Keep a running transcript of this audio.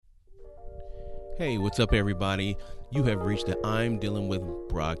Hey, what's up, everybody? You have reached the I'm Dealing With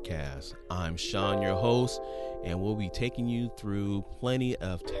broadcast. I'm Sean, your host, and we'll be taking you through plenty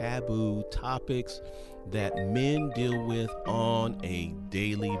of taboo topics that men deal with on a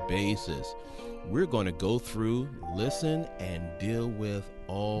daily basis. We're going to go through, listen, and deal with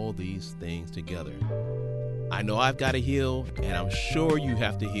all these things together. I know I've got to heal, and I'm sure you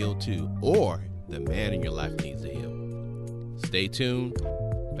have to heal too, or the man in your life needs to heal. Stay tuned,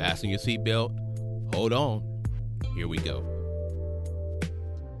 fasten your seatbelt. Hold on. Here we go.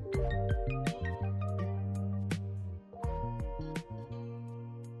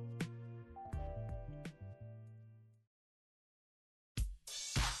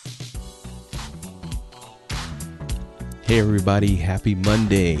 Hey everybody, happy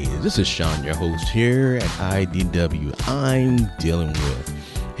Monday. This is Sean, your host here at IDW. I'm Dealing With.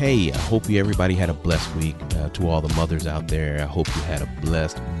 Hey, I hope everybody had a blessed week. To all the mothers out there, I hope you had a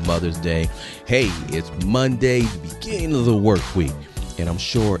blessed Mother's Day. Hey, it's Monday, the beginning of the work week, and I'm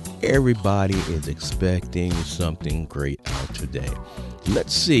sure everybody is expecting something great out today.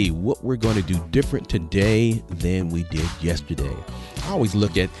 Let's see what we're going to do different today than we did yesterday. I always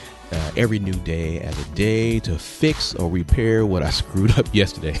look at every new day as a day to fix or repair what I screwed up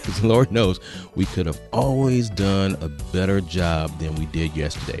yesterday. Because Lord knows we could have always done a better job than we did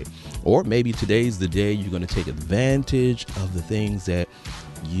yesterday. Or maybe today's the day you're going to take advantage of the things that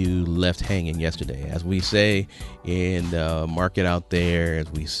you left hanging yesterday. As we say in the market out there, as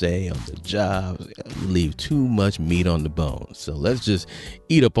we say on the job, you leave too much meat on the bone. So let's just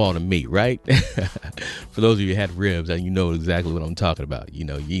eat up all the meat, right? For those of you who had ribs, you know exactly what I'm talking about. You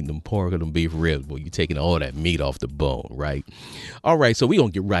know, you eating them pork or them beef ribs, but you're taking all that meat off the bone, right? All right, so we're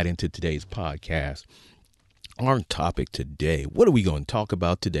going to get right into today's podcast. Our topic today, what are we going to talk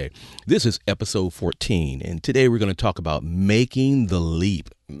about today? This is episode 14, and today we're going to talk about making the leap.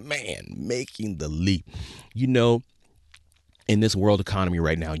 Man, making the leap. You know, in this world economy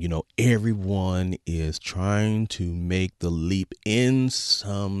right now, you know, everyone is trying to make the leap in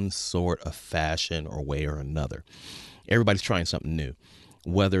some sort of fashion or way or another. Everybody's trying something new,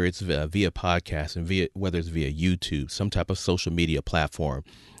 whether it's via podcast and whether it's via YouTube, some type of social media platform,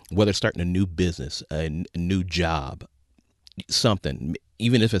 whether starting a new business, a new job, something,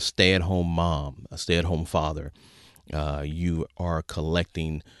 even if it's stay-at-home mom, a stay-at-home father, you are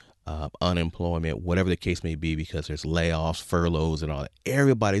collecting unemployment, whatever the case may be, because there's layoffs, furloughs, and all that.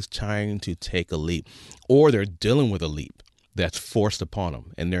 Everybody's trying to take a leap, or they're dealing with a leap that's forced upon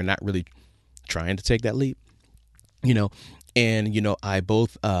them, and they're not really trying to take that leap, you know. And, you know, I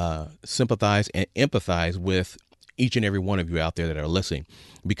both sympathize and empathize with each and every one of you out there that are listening,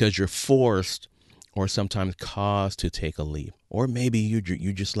 because you're forced or sometimes caused to take a leap. Or maybe you're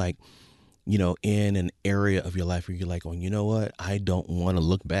just like, you know, in an area of your life where you're like, oh, you know what? I don't want to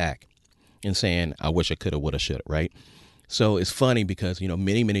look back and saying, I wish I could have, would have, should have, right? So it's funny because, you know,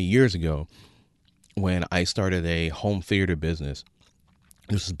 many, many years ago when I started a home theater business,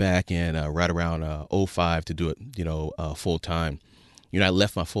 this was back in right around 05 to do it, you know, full time. You know, I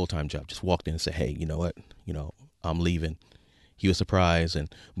left my full time job, just walked in and said, hey, you know what? You know, I'm leaving. He was surprised,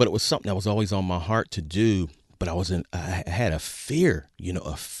 but it was something that was always on my heart to do. But I had a fear, you know,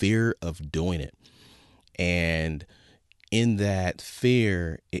 a fear of doing it. And in that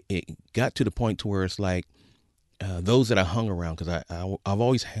fear, it got to the point to where it's like those that I hung around, because I've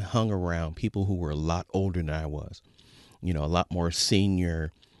always hung around people who were a lot older than I was, you know, a lot more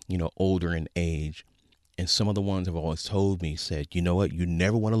senior, you know, older in age. And some of the ones have always told me, said, you know what, you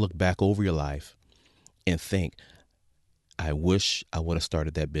never want to look back over your life and think, I wish I would have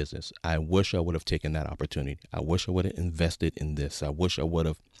started that business. I wish I would have taken that opportunity. I wish I would have invested in this. I wish I would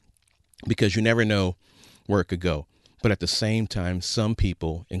have, because you never know where it could go. But at the same time, some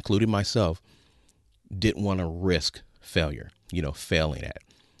people, including myself, didn't want to risk failure, you know, failing at it.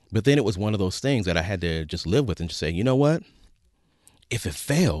 But then it was one of those things that I had to just live with and just say, you know what? If it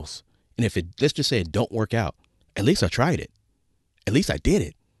fails, and if it, let's just say it don't work out, at least I tried it. At least I did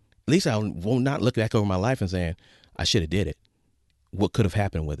it. At least I will not look back over my life and saying, I should have did it. What could have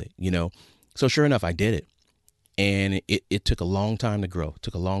happened with it, you know? So sure enough, I did it. And it took a long time to grow.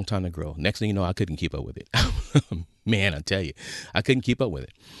 Next thing you know, I couldn't keep up with it. Man, I tell you, I couldn't keep up with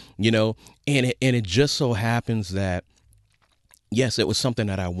it, you know? And it just so happens that, yes, it was something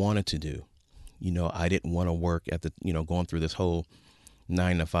that I wanted to do. You know, I didn't want to work at the, you know, going through this whole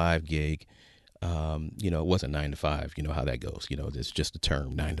 9-to-5 gig. You know, it wasn't 9 to 5. You know how that goes. You know, it's just a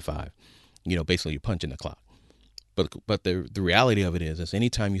term, 9 to 5. You know, basically you're punching the clock. But the reality of it is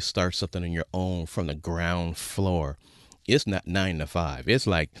anytime you start something on your own from the ground floor, it's not 9 to 5. It's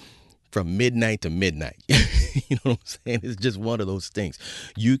like from midnight to midnight. You know what I'm saying? It's just one of those things.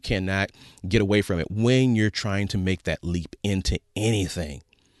 You cannot get away from it when you're trying to make that leap into anything.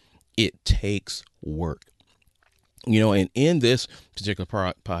 It takes work. And in this particular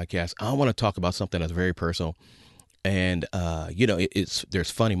podcast, I want to talk about something that's very personal. And,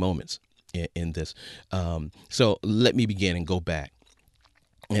 there's funny moments in this. So let me begin and go back.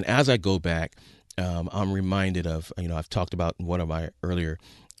 And as I go back, I'm reminded of, I've talked about in one of my earlier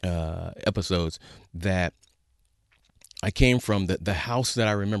episodes that I came from the house that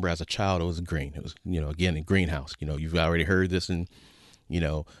I remember as a child. It was green. It was, again, a greenhouse. You've already heard this in,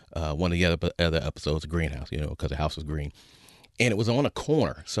 one of the other episodes, greenhouse, because the house was green. And it was on a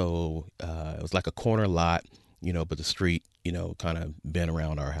corner. So it was like a corner lot, but the street, kind of bent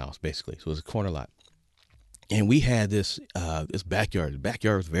around our house, basically. So it was a corner lot. And we had this backyard. The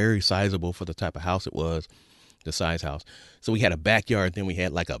backyard was very sizable for the type of house it was, the size house. So we had a backyard, then we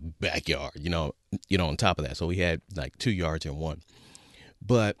had like a backyard, on top of that. So we had like 2 yards in one.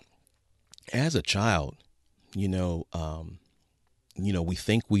 But as a child, we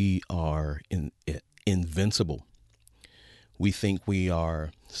think we are invincible. We think we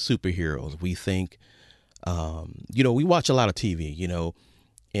are superheroes. We think, we watch a lot of TV,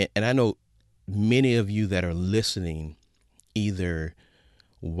 and I know many of you that are listening either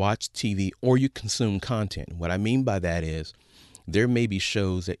watch TV or you consume content. What I mean by that is there may be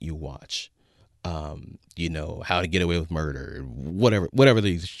shows that you watch, How to Get Away with Murder, whatever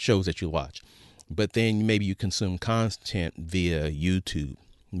these shows that you watch. But then maybe you consume content via YouTube,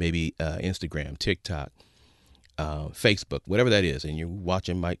 maybe Instagram, TikTok, Facebook, whatever that is. And you watch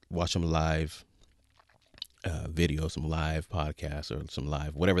them live video, some live podcasts or some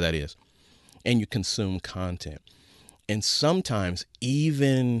live, whatever that is. And you consume content. And sometimes,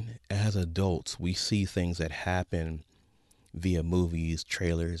 even as adults, we see things that happen via movies,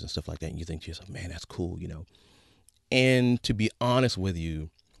 trailers, and stuff like that. And you think to yourself, man, that's cool, And to be honest with you,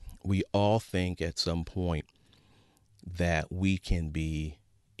 we all think at some point that we can be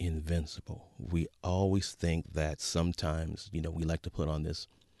invincible. We always think that sometimes, we like to put on this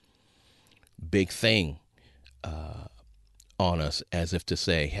big thing on us as if to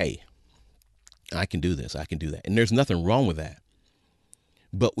say, hey, I can do this, I can do that. And there's nothing wrong with that.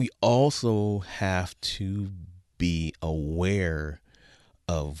 But we also have to be aware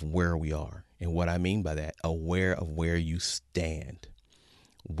of where we are. And what I mean by that, aware of where you stand,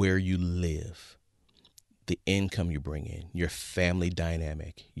 where you live, the income you bring in, your family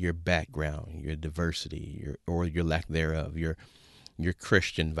dynamic, your background, your diversity, or your lack thereof, your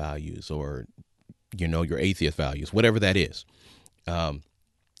Christian values, or, your atheist values, whatever that is.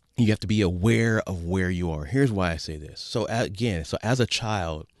 You have to be aware of where you are. Here's why I say this. So as a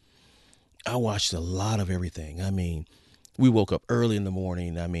child, I watched a lot of everything. I mean, we woke up early in the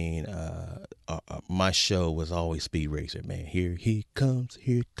morning. I mean, my show was always Speed Racer, man. Here comes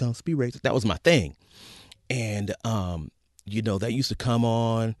Speed Racer. That was my thing. And, that used to come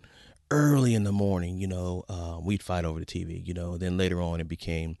on early in the morning, we'd fight over the TV, then later on it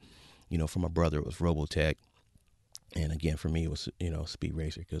became, for my brother, it was Robotech. And again, for me, it was, Speed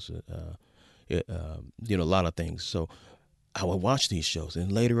Racer because, a lot of things. So I would watch these shows.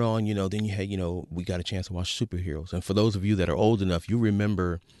 And later on, then you had, we got a chance to watch superheroes. And for those of you that are old enough, you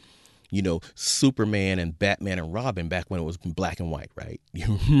remember, Superman and Batman and Robin back when it was black and white, right?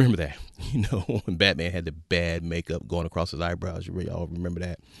 You remember that, when Batman had the bad makeup going across his eyebrows. You all remember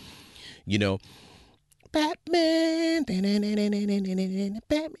that, Batman, Batman.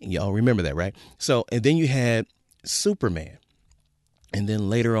 Y'all remember that, right? So, and then you had Superman. And then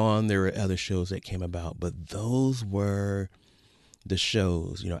later on, there were other shows that came about, but those were the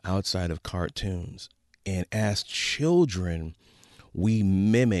shows, outside of cartoons. And as children, we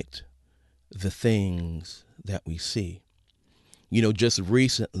mimicked the things that we see. Just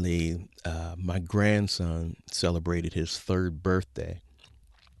recently, my grandson celebrated his 3rd birthday,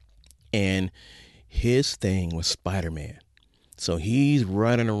 and his thing was Spider-Man. So he's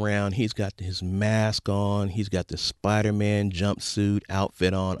running around. He's got his mask on. He's got the Spider-Man jumpsuit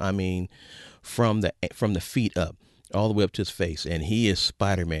outfit on. I mean, from the feet up, all the way up to his face. And he is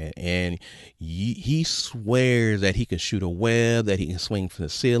Spider-Man. And he swears that he can shoot a web, that he can swing from the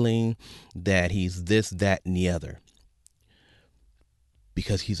ceiling, that he's this, that, and the other.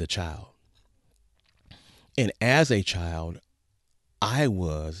 Because he's a child. And as a child, I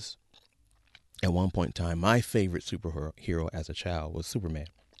was, at one point in time, my favorite superhero as a child was Superman.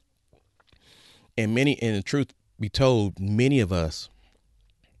 And the truth be told, many of us,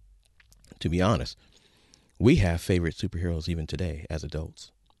 to be honest, we have favorite superheroes even today as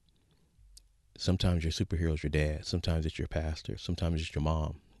adults. Sometimes your superhero is your dad. Sometimes it's your pastor. Sometimes it's your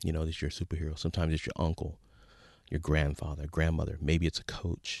mom. This your superhero. Sometimes it's your uncle, your grandfather, grandmother. Maybe it's a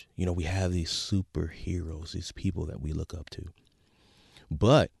coach. We have these superheroes, these people that we look up to.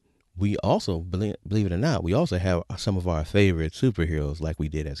 But we also, believe it or not, we also have some of our favorite superheroes like we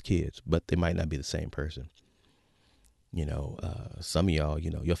did as kids, but they might not be the same person. Some of y'all,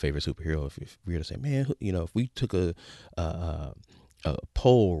 your favorite superhero, if we were to say, man, if we took a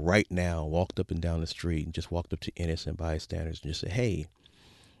poll right now, walked up and down the street and just walked up to innocent bystanders and just said, hey,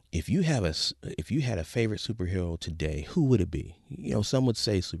 if you had a favorite superhero today, who would it be? Some would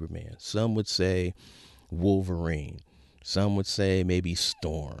say Superman. Some would say Wolverine. Some would say maybe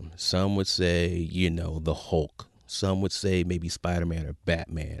Storm. Some would say, the Hulk. Some would say maybe Spider-Man or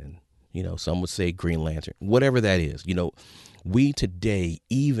Batman. Some would say Green Lantern. Whatever that is. We today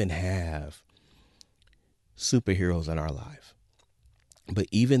even have superheroes in our life. But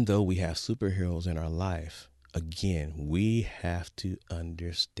even though we have superheroes in our life, again, we have to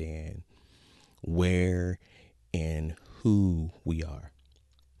understand where and who we are.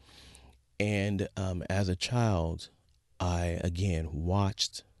 And as a child, I, again,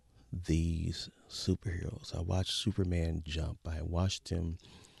 watched these superheroes. I watched Superman jump. I watched him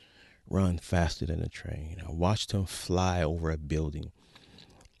run faster than a train. I watched him fly over a building.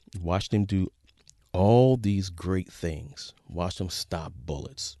 Watched him do all these great things. Watched him stop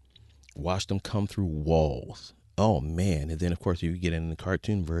bullets. Watched them come through walls. Oh man. And then of course you get in the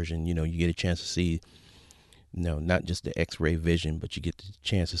cartoon version, you get a chance to see, not just the X-ray vision, but you get the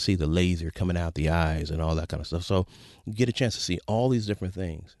chance to see the laser coming out the eyes and all that kind of stuff. So you get a chance to see all these different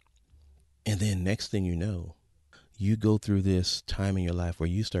things. And then next thing you know, you go through this time in your life where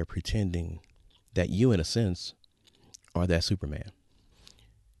you start pretending that you, in a sense, are that Superman.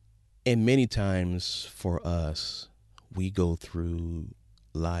 And many times for us, we go through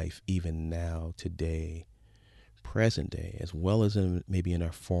life, even now, today, present day, as well as maybe in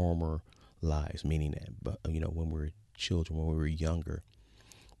our former lives, meaning that, but when we were children, when we were younger,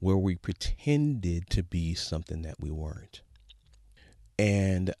 where we pretended to be something that we weren't.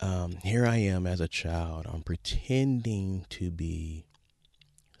 And here I am as a child, I'm pretending to be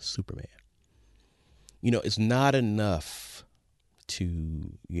Superman. It's not enough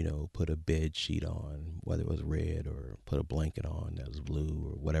to, put a bed sheet on, whether it was red, or put a blanket on that was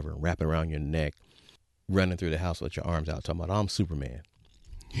blue or whatever, and wrap it around your neck, running through the house with your arms out, talking about, I'm Superman.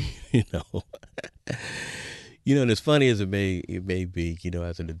 you know, and as funny as it may be,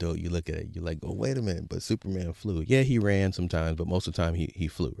 as an adult, you look at it, you're like, oh, wait a minute, but Superman flew. Yeah, he ran sometimes, but most of the time he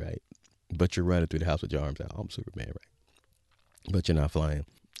flew, right? But you're running through the house with your arms out. I'm Superman, right? But you're not flying.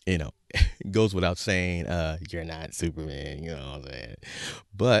 It goes without saying, you're not Superman, you know what I'm saying?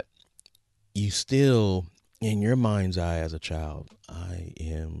 But you still, in your mind's eye as a child, I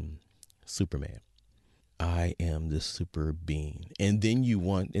am Superman. I am this super being. And then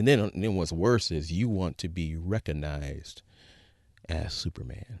then what's worse is you want to be recognized as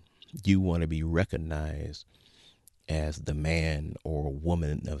Superman. You want to be recognized as the man or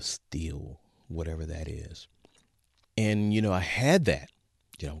woman of steel, whatever that is. And, I had that,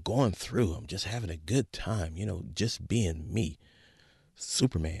 going through, I'm just having a good time, just being me,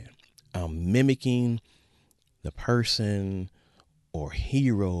 Superman. I'm mimicking the person or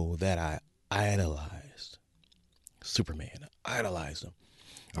hero that I idolized. Superman, I idolized him.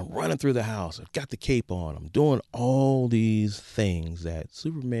 I'm running through the house. I've got the cape on. I'm doing all these things that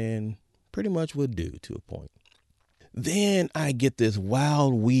Superman pretty much would do to a point. Then I get this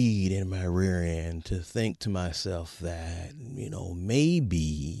wild weed in my rear end to think to myself that,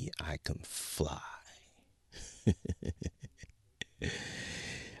 maybe I can fly.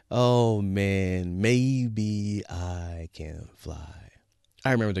 Oh man, maybe I can fly.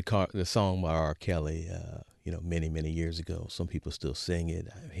 I remember the song by R. Kelly, many, many years ago. Some people still sing it.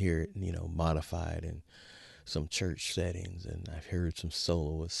 I hear it, modified in some church settings, and I've heard some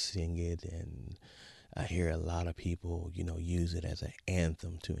soloists sing it, and I hear a lot of people, use it as an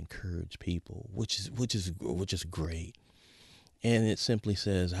anthem to encourage people, which is great. And it simply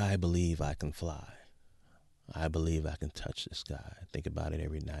says, I believe I can fly. I believe I can touch the sky. I think about it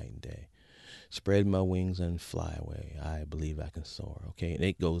every night and day. Spread my wings and fly away. I believe I can soar. Okay, and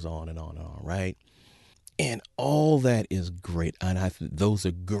it goes on and on and on, right? And all that is great. And those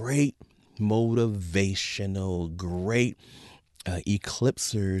are great motivational, great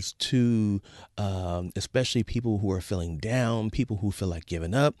eclipsers to especially people who are feeling down, people who feel like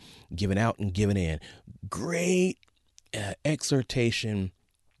giving up, giving out, and giving in. Great exhortation,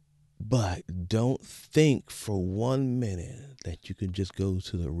 but don't think for 1 minute that you can just go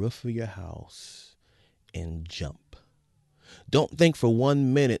to the roof of your house and jump. Don't think for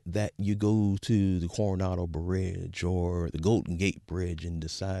 1 minute that you go to the Coronado Bridge or the Golden Gate Bridge and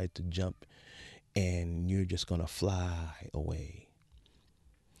decide to jump and you're just going to fly away.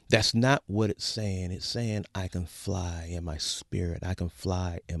 That's not what it's saying. It's saying I can fly in my spirit. I can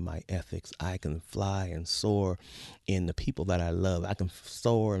fly in my ethics. I can fly and soar in the people that I love. I can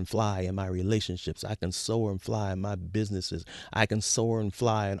soar and fly in my relationships. I can soar and fly in my businesses. I can soar and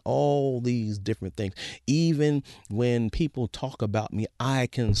fly in all these different things. Even when people talk about me, I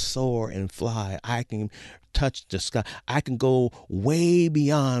can soar and fly. I can touch the sky. I can go way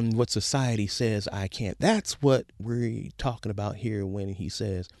beyond what society says I can't. That's what we're talking about here when he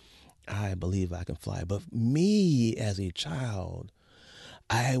says, I believe I can fly. But me as a child,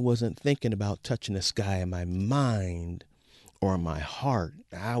 I wasn't thinking about touching the sky in my mind or in my heart.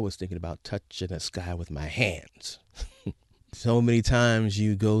 I was thinking about touching the sky with my hands. So many times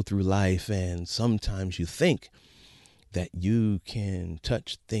you go through life and sometimes you think that you can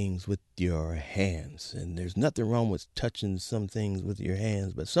touch things with your hands. And there's nothing wrong with touching some things with your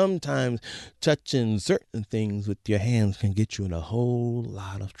hands, but sometimes touching certain things with your hands can get you in a whole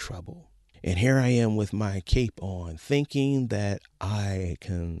lot of trouble. And here I am with my cape on, thinking that I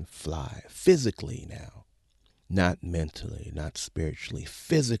can fly physically now, not mentally, not spiritually,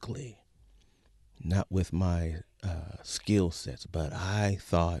 physically, not with my skill sets. But I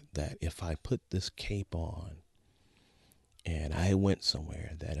thought that if I put this cape on, and I went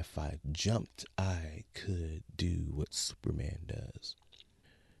somewhere, that if I jumped, I could do what Superman does.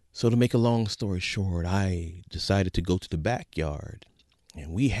 So to make a long story short, I decided to go to the backyard.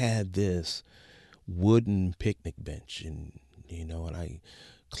 And we had this wooden picnic bench. And I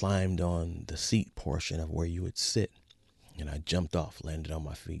climbed on the seat portion of where you would sit. And I jumped off, landed on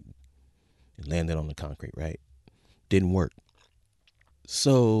my feet. It landed on the concrete, right? Didn't work.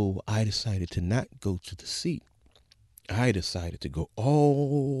 So I decided to not go to the seat. I decided to go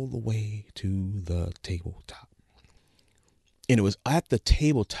all the way to the tabletop. And it was at the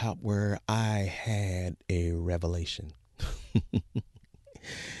tabletop where I had a revelation.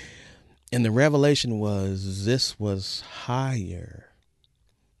 And the revelation was this was higher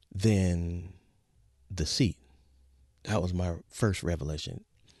than the seat. That was my first revelation.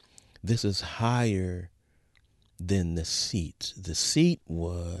 This is higher than the seat. The seat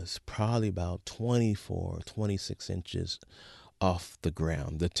was probably about 24, 26 inches off the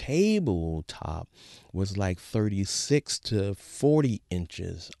ground. The tabletop was like 36 to 40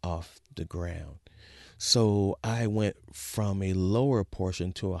 inches off the ground. So I went from a lower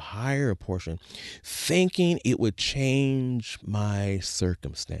portion to a higher portion, thinking it would change my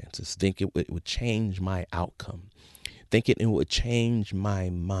circumstances, thinking it would change my outcome, thinking it would change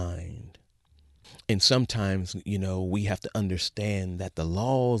my mind. And sometimes, we have to understand that the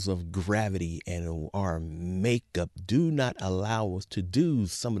laws of gravity and our makeup do not allow us to do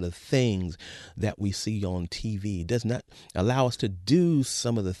some of the things that we see on TV. It does not allow us to do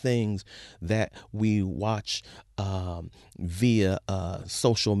some of the things that we watch via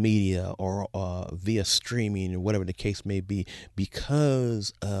social media or via streaming or whatever the case may be,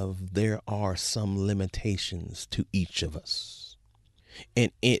 because there are some limitations to each of us.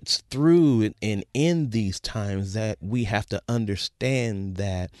 And it's through and in these times that we have to understand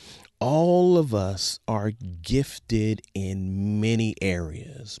that all of us are gifted in many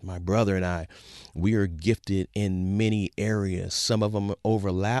areas. My brother and I, we are gifted in many areas. Some of them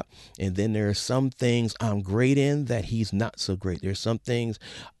overlap. And then there are some things I'm great in that he's not so great. There's some things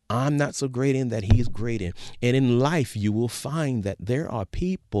I'm not so great in that he's great in. And in life, you will find that there are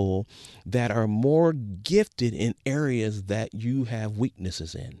people that are more gifted in areas that you have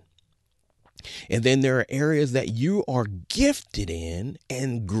weaknesses in. And then there are areas that you are gifted in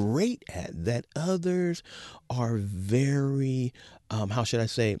and great at that others are very,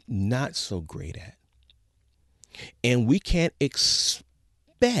 not so great at. And we can't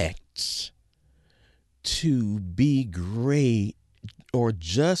expect to be great or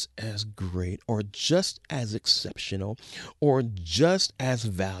just as great or just as exceptional or just as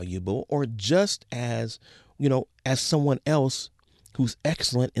valuable or just as, as someone else who's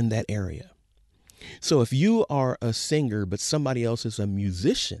excellent in that area. So if you are a singer, but somebody else is a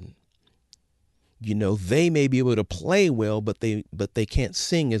musician, they may be able to play well, but they can't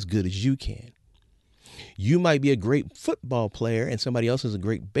sing as good as you can. You might be a great football player and somebody else is a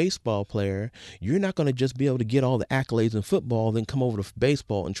great baseball player. You're not going to just be able to get all the accolades in football, then come over to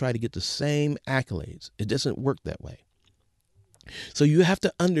baseball and try to get the same accolades. It doesn't work that way. So you have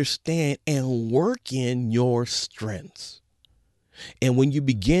to understand and work in your strengths. And when you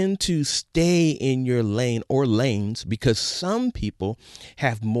begin to stay in your lane or lanes, because some people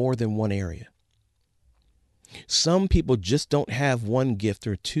have more than one area. Some people just don't have one gift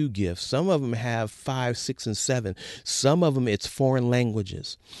or two gifts. Some of them have five, six, and seven. Some of them it's foreign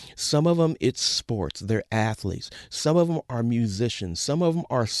languages. Some of them it's sports. They're athletes. Some of them are musicians. Some of them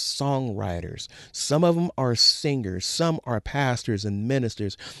are songwriters. Some of them are singers. Some are pastors and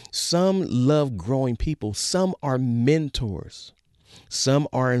ministers. Some love growing people. Some are mentors. Some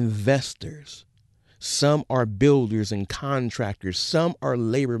are investors. Some are builders and contractors. Some are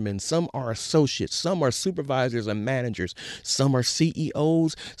labormen. Some are associates. Some are supervisors and managers. Some are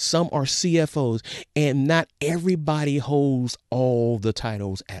CEOs. Some are CFOs. And not everybody holds all the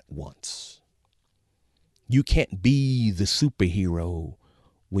titles at once. You can't be the superhero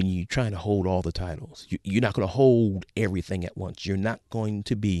when you're trying to hold all the titles. You're not going to hold everything at once. You're not going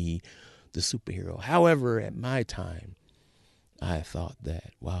to be the superhero. However, at my time, I thought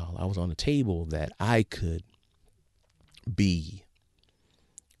that while I was on the table that I could be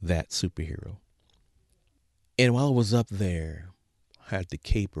that superhero. And while I was up there, I had the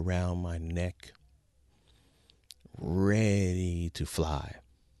cape around my neck, ready to fly.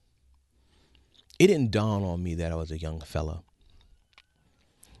 It didn't dawn on me that I was a young fella.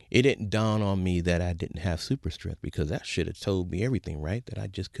 It didn't dawn on me that I didn't have super strength, because that should have told me everything, right? That I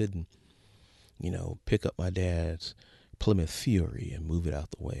just couldn't, pick up my dad's Plymouth Fury and move it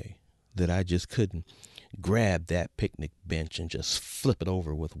out the way. That I just couldn't grab that picnic bench and just flip it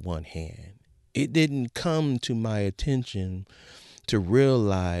over with one hand. It didn't come to my attention to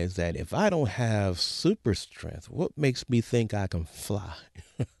realize that if I don't have super strength, what makes me think I can fly?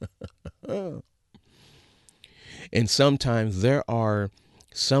 And sometimes there are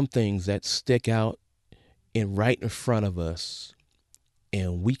some things that stick out right in front of us,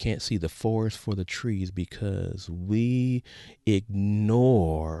 and we can't see the forest for the trees because we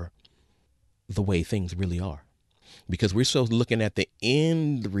ignore the way things really are. Because we're so looking at the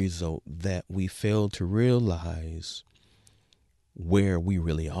end result that we fail to realize where we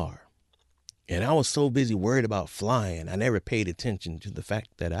really are. And I was so busy worried about flying, I never paid attention to the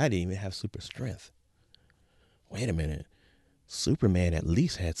fact that I didn't even have super strength. Wait a minute. Superman at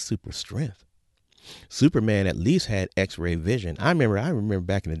least had super strength. Superman at least had X-ray vision. I remember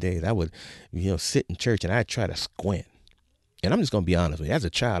back in the days, I would, sit in church and I'd try to squint. And I'm just going to be honest with you. As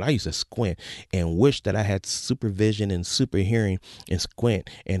a child, I used to squint and wish that I had supervision and super hearing and squint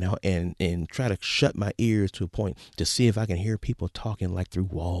and try to shut my ears to a point to see if I can hear people talking like through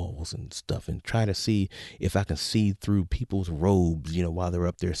walls and stuff, and try to see if I can see through people's robes, while they're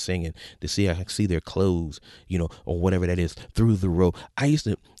up there singing, to see if I can see their clothes, or whatever that is through the robe. I used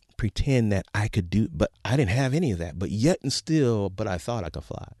to pretend that I could do, but I didn't have any of that. But yet and still, but I thought I could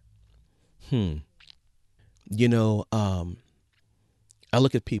fly. I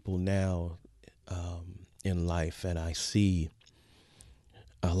look at people now in life, and I see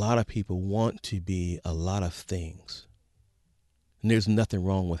a lot of people want to be a lot of things. And there's nothing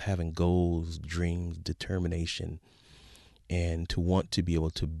wrong with having goals, dreams, determination, and to want to be able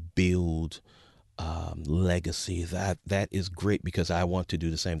to build legacy. That is great, because I want to do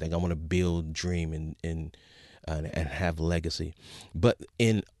the same thing. I want to build, dream, and have legacy. But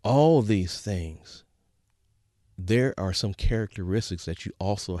in all these things, there are some characteristics that you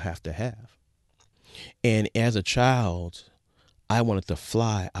also have to have. And as a child, I wanted to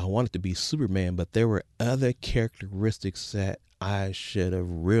fly. I wanted to be Superman, but there were other characteristics that I should have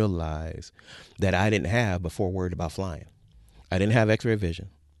realized that I didn't have before worried about flying. I didn't have X-ray vision.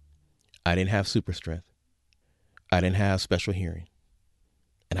 I didn't have super strength. I didn't have special hearing.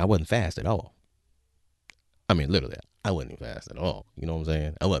 And I wasn't fast at all. I mean, literally, I wasn't fast at all. You know what I'm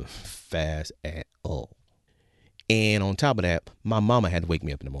saying? I wasn't fast at all. And on top of that, my mama had to wake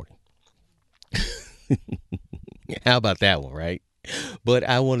me up in the morning. How about that one, right? But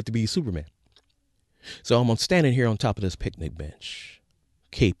I wanted to be Superman. So I'm standing here on top of this picnic bench,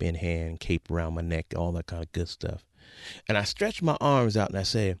 cape in hand, cape around my neck, all that kind of good stuff. And I stretch my arms out and I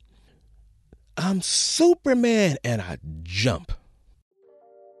say, I'm Superman, and I jump.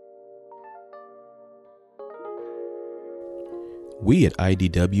 We at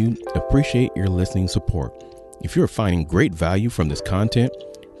IDW appreciate your listening support. If you're finding great value from this content,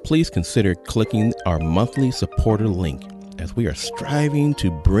 please consider clicking our monthly supporter link, as we are striving to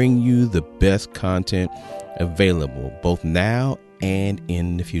bring you the best content available both now and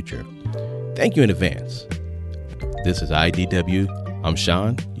in the future. Thank you in advance. This is IDW. I'm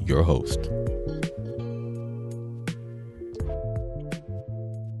Sean, your host.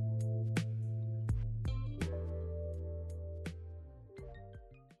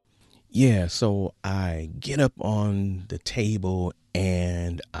 Yeah, so I get up on the table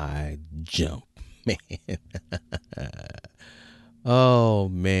and I jump. Man, Oh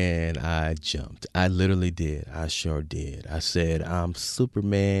man, I jumped. I literally did. I sure did. I said, I'm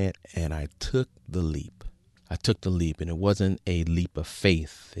Superman, and I took the leap. I took the leap, and it wasn't a leap of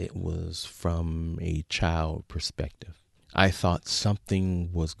faith, it was from a child perspective. I thought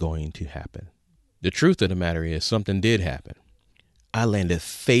something was going to happen. The truth of the matter is, something did happen. I landed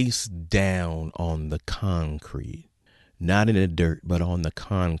face down on the concrete, not in the dirt, but on the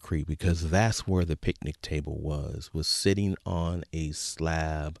concrete, because that's where the picnic table was sitting on a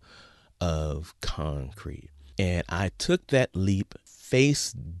slab of concrete. And I took that leap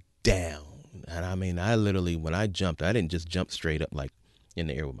face down. And I mean, I literally, when I jumped, I didn't just jump straight up like in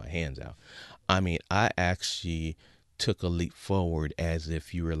the air with my hands out. I mean, I actually took a leap forward as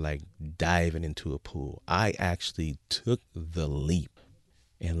if you were like diving into a pool. I actually took the leap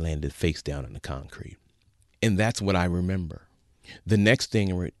and landed face down on the concrete. And that's what I remember. The next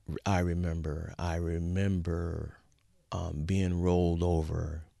thing I remember being rolled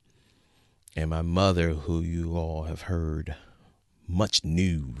over, and my mother, who you all have heard much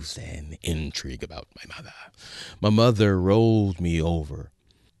news and intrigue about my mother rolled me over.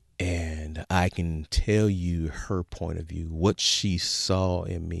 And I can tell you her point of view, what she saw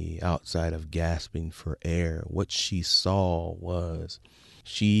in me outside of gasping for air. What she saw was,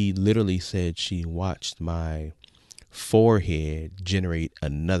 she literally said she watched my forehead generate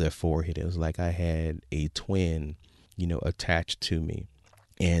another forehead. It was like I had a twin, attached to me.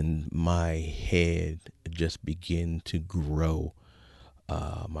 And my head just began to grow.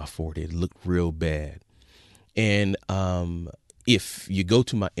 My forehead looked real bad. And if you go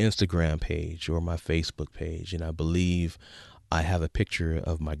to my Instagram page or my Facebook page, and I believe I have a picture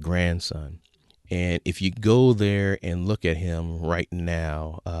of my grandson. And if you go there and look at him right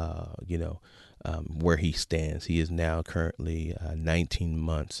now, where he stands, he is now currently 19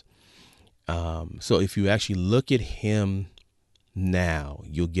 months. So if you actually look at him now,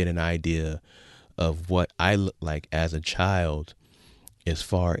 you'll get an idea of what I look like as a child, as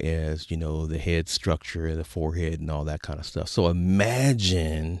far as, the head structure, the forehead, and all that kind of stuff. So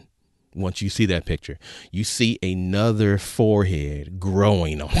imagine, once you see that picture, you see another forehead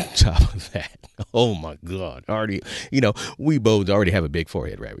growing on top of that. Oh my God. Already, we both already have a big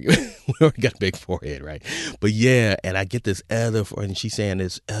forehead, right? We already got a big forehead, right? But yeah, and I get this other, and she's saying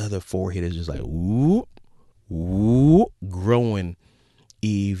this other forehead is just like, whoop, whoop, growing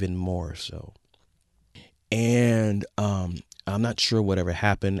even more so. And I'm not sure whatever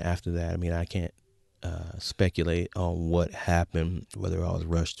happened after that. I mean, I can't speculate on what happened, whether I was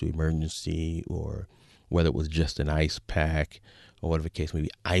rushed to emergency or whether it was just an ice pack or whatever the case may be.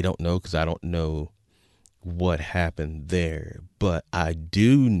 I don't know, because I don't know what happened there. But I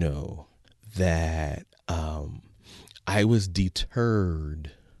do know that I was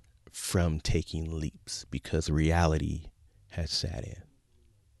deterred from taking leaps because reality had sat in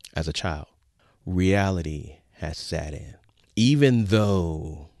as a child. Reality has sat in. Even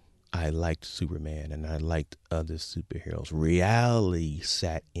though I liked Superman and I liked other superheroes, reality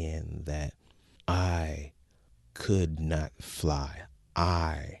sat in that I could not fly.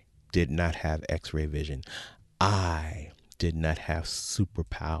 I did not have x-ray vision. I did not have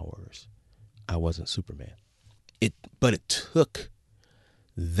superpowers. I wasn't Superman. But it took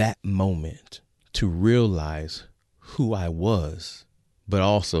that moment to realize who I was, but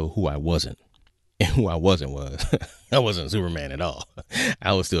also who I wasn't. And who I wasn't was, I wasn't Superman at all.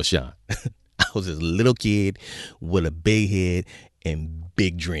 I was still Sean. I was this little kid with a big head and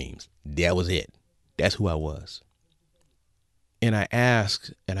big dreams. That was it. That's who I was. And I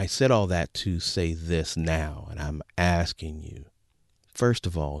asked, and I said all that to say this now, and I'm asking you, first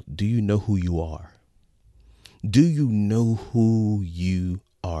of all, do you know who you are? Do you know who you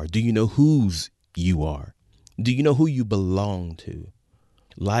are? Do you know whose you are? Do you know who you belong to?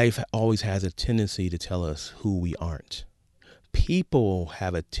 Life always has a tendency to tell us who we aren't. People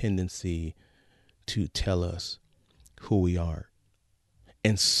have a tendency to tell us who we are.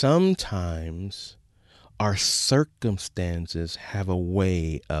 And sometimes our circumstances have a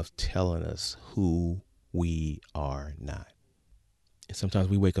way of telling us who we are not. And sometimes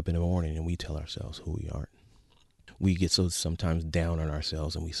we wake up in the morning and we tell ourselves who we aren't. We get so sometimes down on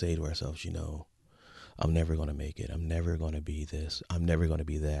ourselves and we say to ourselves, I'm never going to make it. I'm never going to be this. I'm never going to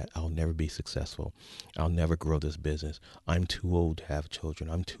be that. I'll never be successful. I'll never grow this business. I'm too old to have children.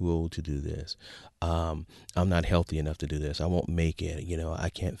 I'm too old to do this. I'm not healthy enough to do this. I won't make it. I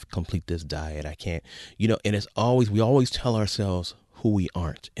can't complete this diet. I can't, and we always tell ourselves who we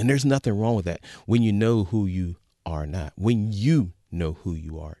aren't. And there's nothing wrong with that when you know who you are not, when you know who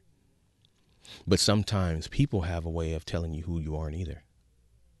you are. But sometimes people have a way of telling you who you aren't either.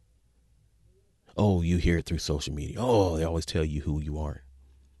 Oh, you hear it through social media. Oh, they always tell you who you aren't.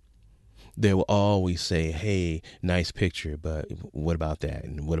 They will always say, hey, nice picture, but what about that?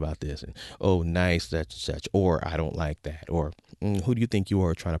 And what about this? And oh, nice, such and such. Or I don't like that. Or who do you think you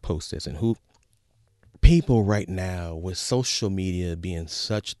are trying to post this? And who? People right now, with social media being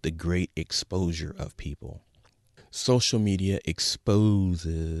such the great exposure of people, social media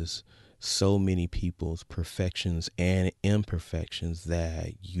exposes so many people's perfections and imperfections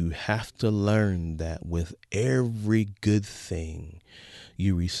that you have to learn that with every good thing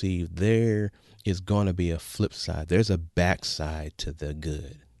you receive, there is going to be a flip side. There's a backside to the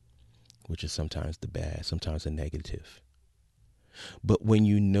good, which is sometimes the bad, sometimes the negative. But when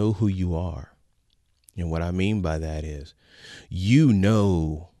you know who you are, and what I mean by that is you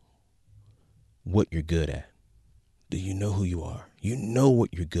know what you're good at. Do you know who you are? You know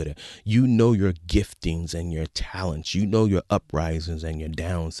what you're good at. You know your giftings and your talents. You know your uprisings and your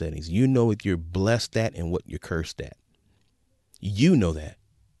downsettings. You know what you're blessed at and what you're cursed at. You know that.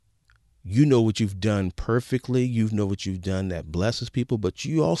 You know what you've done perfectly. You know what you've done that blesses people, but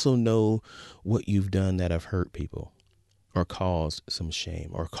you also know what you've done that have hurt people or caused some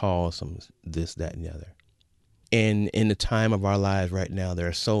shame or caused some this, that, and the other. And in the time of our lives right now, there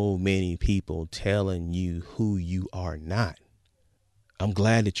are so many people telling you who you are not. I'm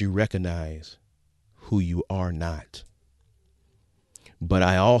glad that you recognize who you are not. But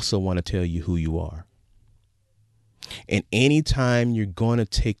I also want to tell you who you are. And anytime you're going to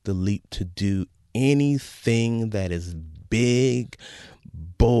take the leap to do anything that is big,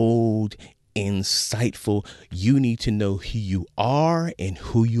 bold, insightful, you need to know who you are and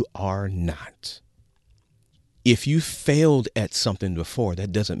who you are not. If you failed at something before,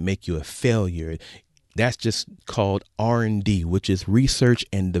 that doesn't make you a failure. That's just called R&D, which is research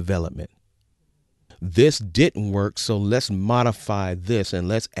and development. This didn't work, so let's modify this and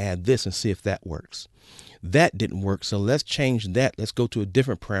let's add this and see if that works. That didn't work, so let's change that. Let's go to a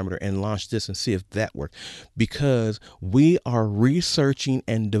different parameter and launch this and see if that works. Because we are researching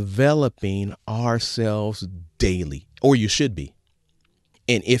and developing ourselves daily, or you should be.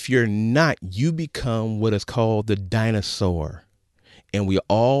 And if you're not, you become what is called the dinosaur. And we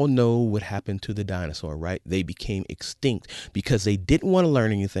all know what happened to the dinosaur, right? They became extinct because they didn't want to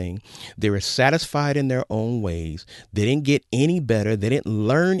learn anything. They were satisfied in their own ways. They didn't get any better. They didn't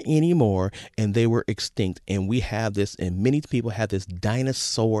learn anymore, and they were extinct. And we have this, and many people have this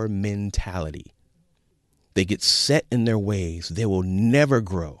dinosaur mentality. They get set in their ways. They will never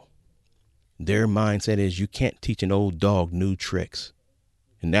grow. Their mindset is you can't teach an old dog new tricks.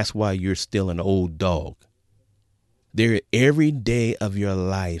 And that's why you're still an old dog. There, every day of your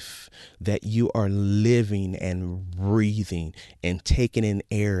life that you are living and breathing and taking in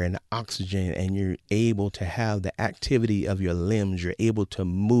air and oxygen, and you're able to have the activity of your limbs, you're able to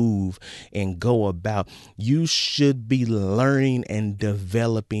move and go about, you should be learning and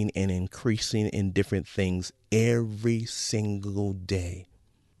developing and increasing in different things every single day.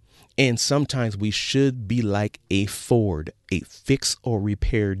 And sometimes we should be like a Ford, a fix or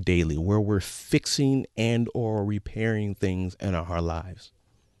repair daily, where we're fixing and or repairing things in our lives.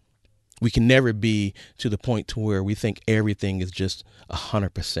 We can never be to the point to where we think everything is just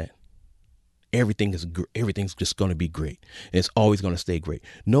 100%. Everything's just going to be great. And it's always going to stay great.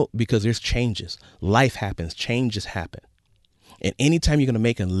 No, because there's changes. Life happens. Changes happen. And anytime you're going to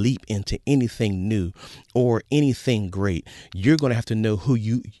make a leap into anything new or anything great, you're going to have to know who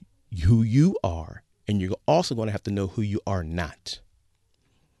you are, and you're also going to have to know who you are not.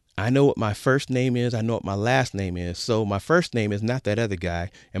 I know what my first name is. I know what my last name is. So my first name is not that other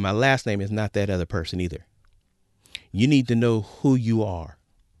guy, and my last name is not that other person either. You need to know who you are.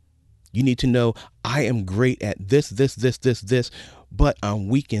 You need to know I am great at this, but I'm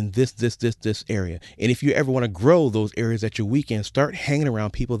weak in this area. And if you ever want to grow those areas that you're weak in, start hanging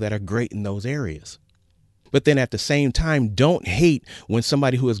around people that are great in those areas. But then at the same time, don't hate when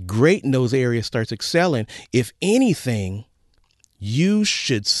somebody who is great in those areas starts excelling. If anything, you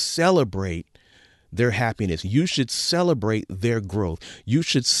should celebrate their happiness. You should celebrate their growth. You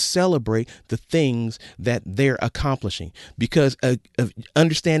should celebrate the things that they're accomplishing. Because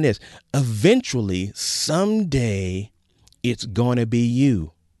understand this, eventually, someday, it's going to be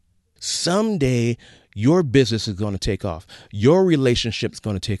you. Someday, your business is going to take off. Your relationship is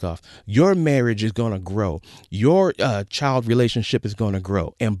going to take off. Your marriage is going to grow. Your child relationship is going to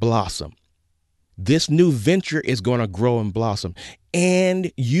grow and blossom. This new venture is going to grow and blossom.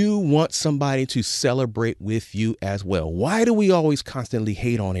 And you want somebody to celebrate with you as well. Why do we always constantly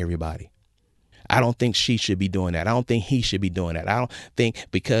hate on everybody? I don't think she should be doing that. I don't think he should be doing that. I don't think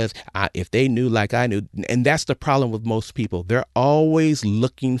because if they knew like I knew, and that's the problem with most people. They're always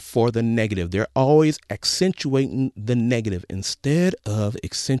looking for the negative. They're always accentuating the negative instead of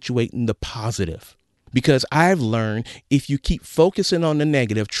accentuating the positive. Because I've learned if you keep focusing on the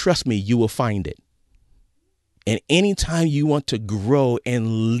negative, trust me, you will find it. And anytime you want to grow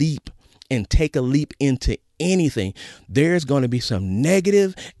and leap and take a leap into anything, there's going to be some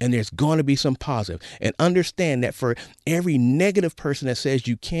negative and there's going to be some positive. And understand that for every negative person that says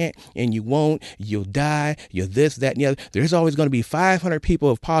you can't and you won't, you'll die, you're this, that, and the other, there's always going to be 500 people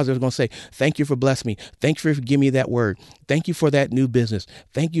of positive going to say, thank you for blessing me. Thank you for giving me that word. Thank you for that new business.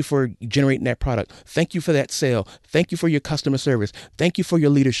 Thank you for generating that product. Thank you for that sale. Thank you for your customer service. Thank you for your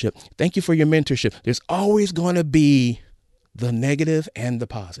leadership. Thank you for your mentorship. There's always going to be the negative and the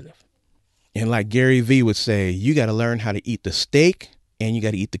positive. And like Gary Vee would say, you got to learn how to eat the steak and you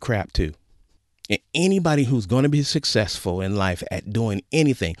got to eat the crap too. And anybody who's going to be successful in life at doing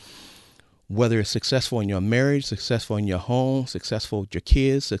anything, whether it's successful in your marriage, successful in your home, successful with your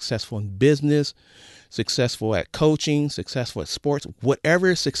kids, successful in business, successful at coaching, successful at sports,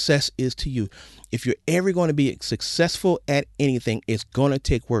 whatever success is to you, if you're ever going to be successful at anything, it's going to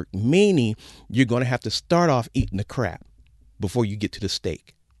take work, meaning you're going to have to start off eating the crap before you get to the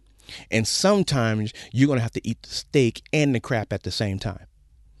steak. And sometimes you're going to have to eat the steak and the crap at the same time,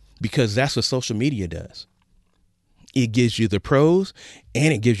 because that's what social media does. It gives you the pros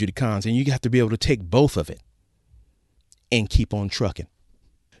and it gives you the cons, and you have to be able to take both of it and keep on trucking.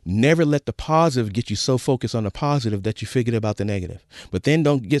 Never let the positive get you so focused on the positive that you forget about the negative. But then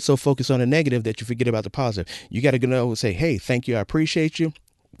don't get so focused on the negative that you forget about the positive. You got to go and say, hey, thank you. I appreciate you.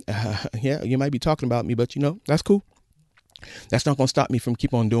 Yeah, you might be talking about me, but that's cool. That's not going to stop me from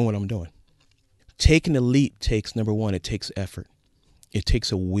keep on doing what I'm doing. Taking the leap takes, number one, it takes effort. It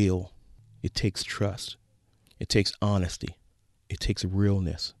takes a will. It takes trust. It takes honesty. It takes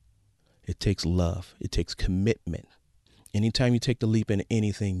realness. It takes love. It takes commitment. Anytime you take the leap in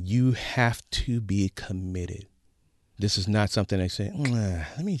anything, you have to be committed. This is not something I say,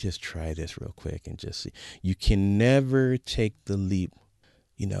 let me just try this real quick and just see. You can never take the leap,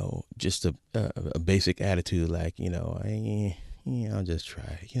 just a basic attitude like, I'll just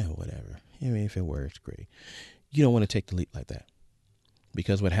try it, whatever. I mean, if it works, great. You don't want to take the leap like that,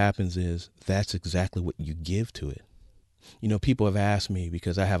 because what happens is that's exactly what you give to it. People have asked me,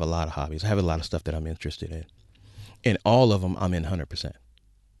 because I have a lot of hobbies. I have a lot of stuff that I'm interested in, and all of them I'm in 100%.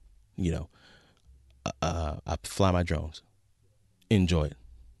 I fly my drones, enjoy it.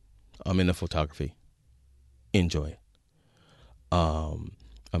 I'm into photography, enjoy it.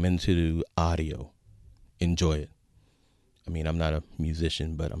 I'm into audio, enjoy it. I mean, I'm not a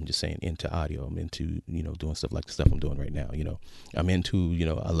musician, but I'm just saying into audio. I'm into, doing stuff like the stuff I'm doing right now. I'm into,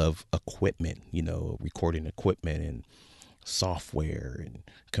 I love equipment, recording equipment and software and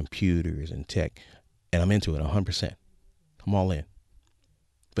computers and tech. And I'm into it 100%. I'm all in.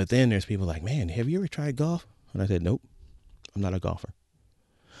 But then there's people like, man, have you ever tried golf? And I said, nope, I'm not a golfer.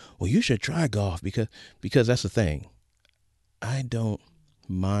 Well, you should try golf because that's the thing. I don't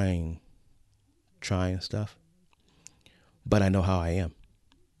mind trying stuff, but I know how I am.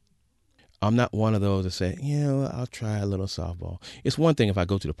 I'm not one of those that say, I'll try a little softball. It's one thing if I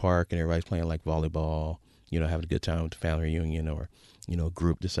go to the park and everybody's playing like volleyball, having a good time with the family reunion, or, a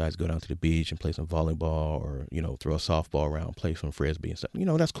group decides to go down to the beach and play some volleyball, or, throw a softball around, play some frisbee and stuff.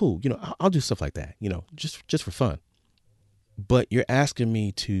 That's cool. I'll do stuff like that, just for fun. But you're asking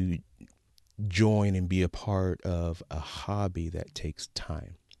me to join and be a part of a hobby that takes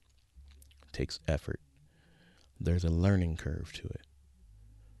time, takes effort. There's a learning curve to it.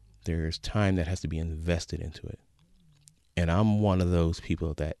 There's time that has to be invested into it. And I'm one of those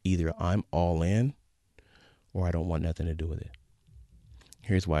people that either I'm all in or I don't want nothing to do with it.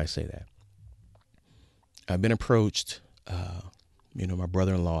 Here's why I say that. I've been approached, my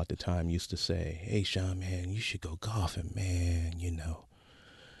brother-in-law at the time used to say, hey, Sean, man, you should go golfing, man,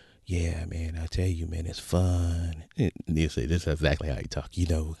 Yeah, man, I tell you, man, it's fun. And you say, this is exactly how you talk,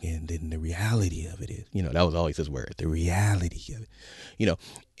 and then the reality of it is, that was always his word, the reality of it,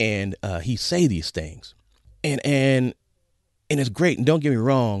 and he say these things and it's great. And don't get me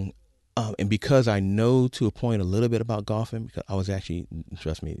wrong. And because I know to a point a little bit about golfing, because I was actually,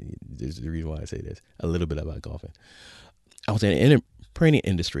 trust me, this is the reason why I say this, a little bit about golfing. I was in the printing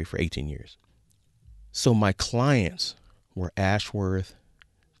industry for 18 years. So my clients were Ashworth,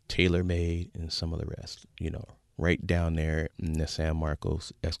 TaylorMade, and some of the rest, right down there in the San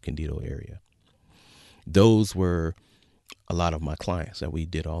Marcos, Escondido area. Those were a lot of my clients that we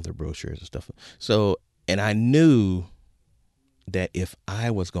did all their brochures and stuff. So, and I knew that if I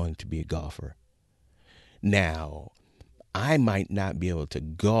was going to be a golfer, Now, I might not be able to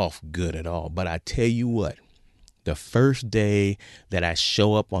golf good at all, but I tell you what, the first day that I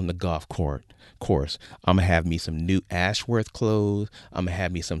show up on the course, I'm going to have me some new Ashworth clothes. I'm going to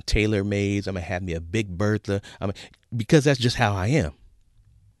have me some TaylorMades. I'm going to have me a Big Bertha. Because that's just how I am.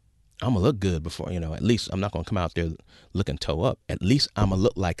 I'm going to look good before, at least I'm not going to come out there looking toe up. At least I'm going to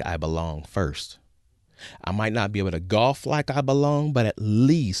look like I belong first. I might not be able to golf like I belong, but at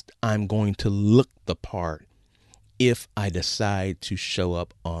least I'm going to look the part if I decide to show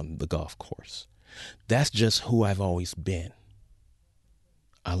up on the golf course. That's just who I've always been.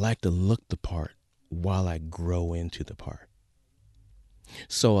 I like to look the part while I grow into the part.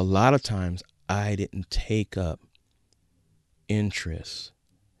 So a lot of times I didn't take up interest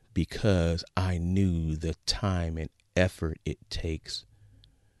because I knew the time and effort it takes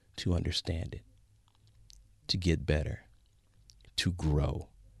to understand it, to get better, to grow,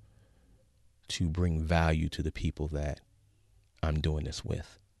 to bring value to the people that I'm doing this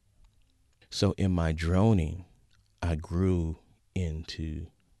with. So in my droning, I grew into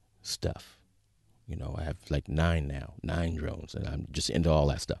stuff. I have like 9 drones, and I'm just into all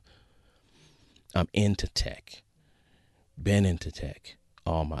that stuff. I'm into tech, been into tech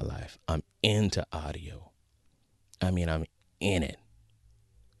all my life. I'm into audio. I'm in it.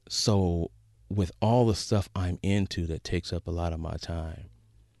 So with all the stuff I'm into that takes up a lot of my time,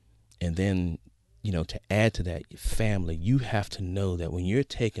 and then, to add to that, family, you have to know that when you're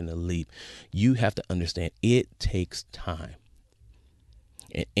taking a leap, you have to understand it takes time.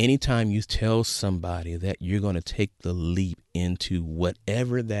 And anytime you tell somebody that you're going to take the leap into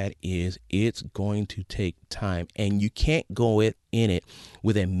whatever that is, it's going to take time. And you can't go in it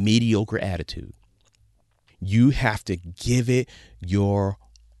with a mediocre attitude. You have to give it your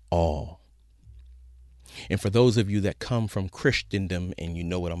all. And for those of you that come from Christendom, and you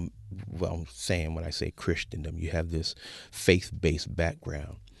know what I'm saying when I say Christendom, you have this faith-based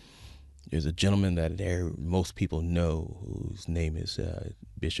background. There's a gentleman that most people know whose name is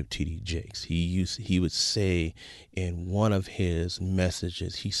Bishop T.D. Jakes. He would say in one of his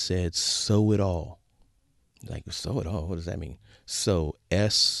messages, he said, "Sow it all." Like, sow it all? What does that mean? Sow,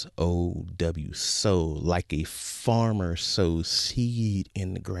 S-O-W, sow, like a farmer sows seed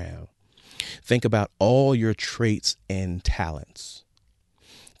in the ground. Think about all your traits and talents.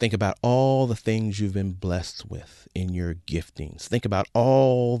 Think about all the things you've been blessed with in your giftings. Think about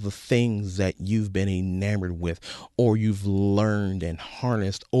all the things that you've been enamored with, or you've learned and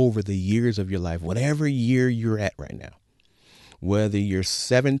harnessed over the years of your life, whatever year you're at right now, whether you're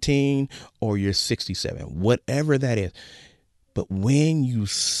 17 or you're 67, whatever that is. But when you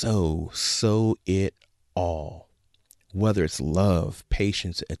sow it all, whether it's love,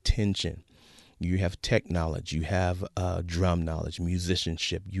 patience, attention. You have tech knowledge, you have drum knowledge,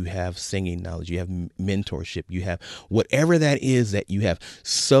 musicianship, you have singing knowledge, you have mentorship, you have whatever that is that you have.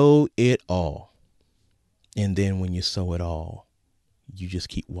 Sow it all. And then when you sow it all, you just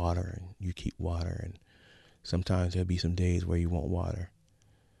keep watering. You keep watering. Sometimes there'll be some days where you won't water,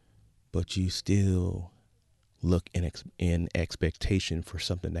 but you still look in expectation for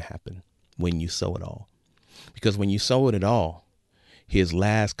something to happen when you sow it all. Because when you sow it all, his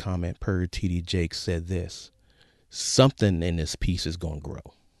last comment per T.D. Jakes said this: something in this piece is going to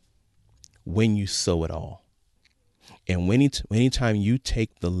grow when you sow it all. And anytime you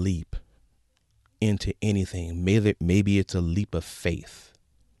take the leap into anything, maybe it's a leap of faith,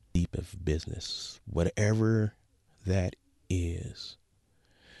 leap of business, whatever that is,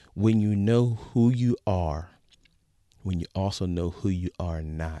 when you know who you are, when you also know who you are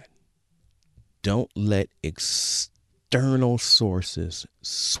not, don't let external sources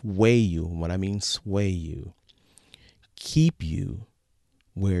sway you. When I mean sway you, keep you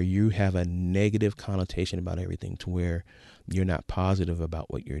where you have a negative connotation about everything, to where you're not positive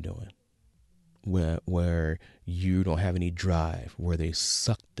about what you're doing, where you don't have any drive, where they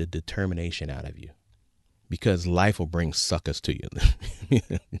suck the determination out of you, because life will bring suckers to you.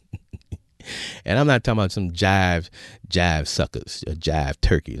 And I'm not talking about some jive suckers, jive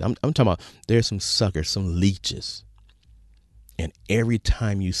turkeys. I'm talking about there's some suckers, some leeches. And every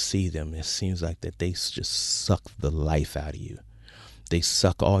time you see them, it seems like that they just suck the life out of you. They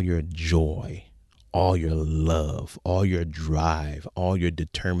suck all your joy, all your love, all your drive, all your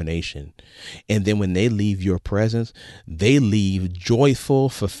determination. And then when they leave your presence, they leave joyful,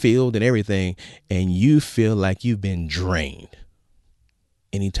 fulfilled, and everything. And you feel like you've been drained.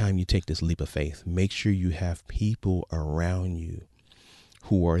 Anytime you take this leap of faith, make sure you have people around you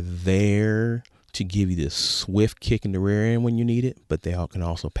who are there to give you this swift kick in the rear end when you need it, but they all can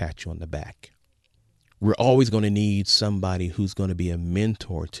also pat you on the back. We're always going to need somebody who's going to be a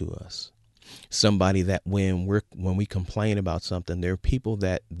mentor to us. Somebody that when we complain about something, there are people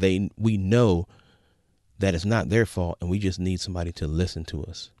that we know that it's not their fault, and we just need somebody to listen to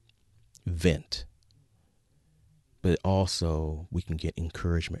us vent. But also we can get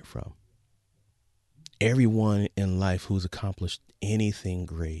encouragement from. Everyone in life who's accomplished anything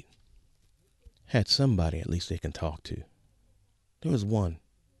great had somebody at least they can talk to. There was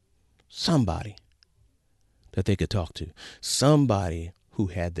somebody that they could talk to, somebody who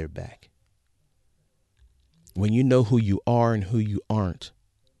had their back. When you know who you are and who you aren't,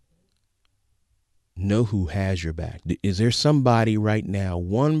 know who has your back. Is there somebody right now,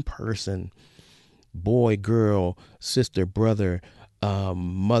 one person, boy, girl, sister, brother,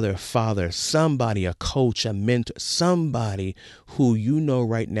 mother, father, somebody, a coach, a mentor, somebody who you know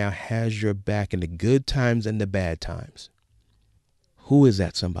right now has your back in the good times and the bad times? Who is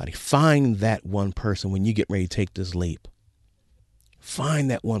that somebody? Find that one person when you get ready to take this leap. Find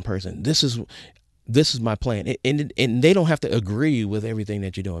that one person. This is my plan. And they don't have to agree with everything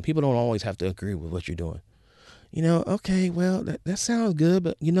that you're doing. People don't always have to agree with what you're doing. Okay, well, that sounds good,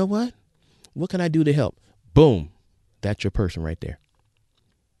 but you know what? What can I do to help? Boom. That's your person right there.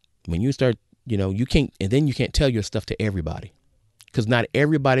 When you start, you can't tell your stuff to everybody, because not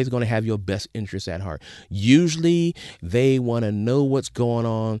everybody's going to have your best interests at heart. Usually they want to know what's going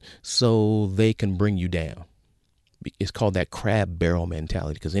on so they can bring you down. It's called that crab barrel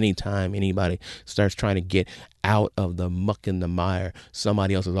mentality, because anytime anybody starts trying to get out of the muck and the mire,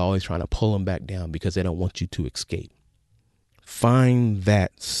 somebody else is always trying to pull them back down because they don't want you to escape. Find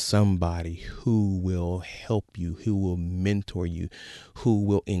that somebody who will help you, who will mentor you, who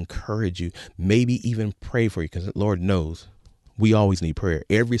will encourage you, maybe even pray for you, because Lord knows we always need prayer.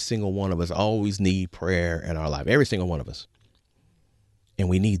 Every single one of us always need prayer in our life, every single one of us. And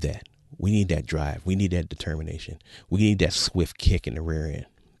we need that. We need that drive. We need that determination. We need that swift kick in the rear end,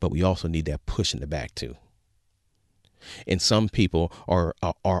 but we also need that push in the back too. And some people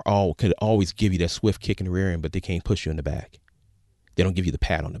could always give you that swift kick in the rear end, but they can't push you in the back. They don't give you the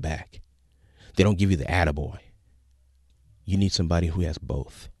pat on the back. They don't give you the attaboy. You need somebody who has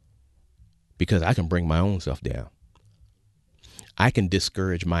both, because I can bring my own self down. I can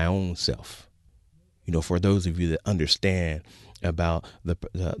discourage my own self. For those of you that understand about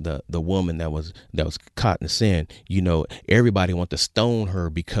the woman that was caught in sin, everybody wants to stone her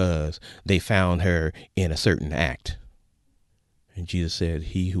because they found her in a certain act. And Jesus said,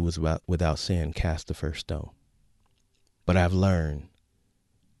 he who was without sin cast the first stone. But I've learned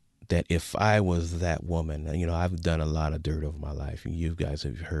that if I was that woman, I've done a lot of dirt over my life, and you guys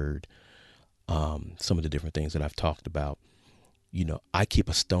have heard some of the different things that I've talked about. I keep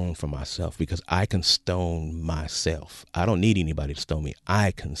a stone for myself, because I can stone myself. I don't need anybody to stone me.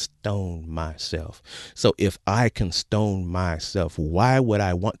 I can stone myself. So if I can stone myself, why would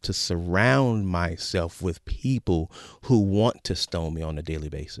I want to surround myself with people who want to stone me on a daily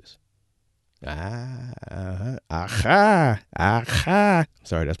basis? Sorry,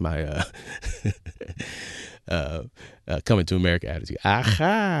 that's my coming to America attitude.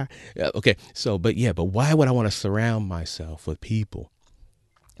 Okay, but why would I want to surround myself with people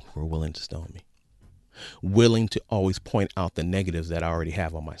who are willing to stone me, willing to always point out the negatives that I already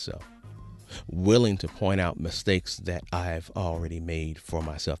have on myself, willing to point out mistakes that I've already made for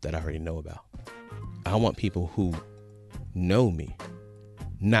myself that I already know about? I want people who know me,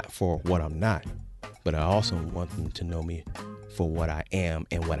 not for what I'm not, but I also want them to know me for what I am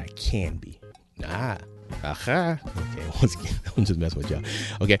and what I can be. Okay, once again, I'm just messing with y'all.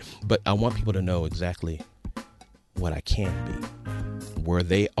 Okay, but I want people to know exactly what I can be, where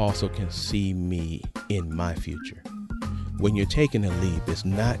they also can see me in my future. When you're taking a leap, it's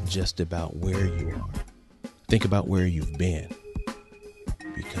not just about where you are. Think about where you've been.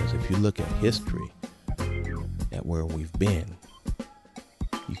 Because if you look at history, at where we've been,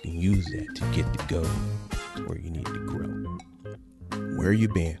 you can use that to get to go to where you need to grow. Where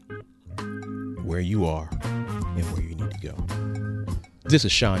you've been, where you are, and where you need to go. This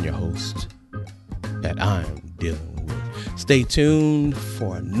is Sean, your host, and I'm dealing with. Stay tuned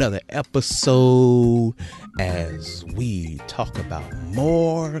for another episode as we talk about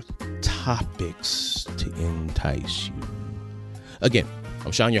more topics to entice you. Again,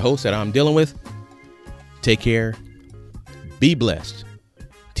 I'm Sean, your host, and I'm dealing with. Take care. Be blessed.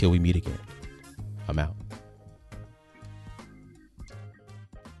 Till we meet again. I'm out.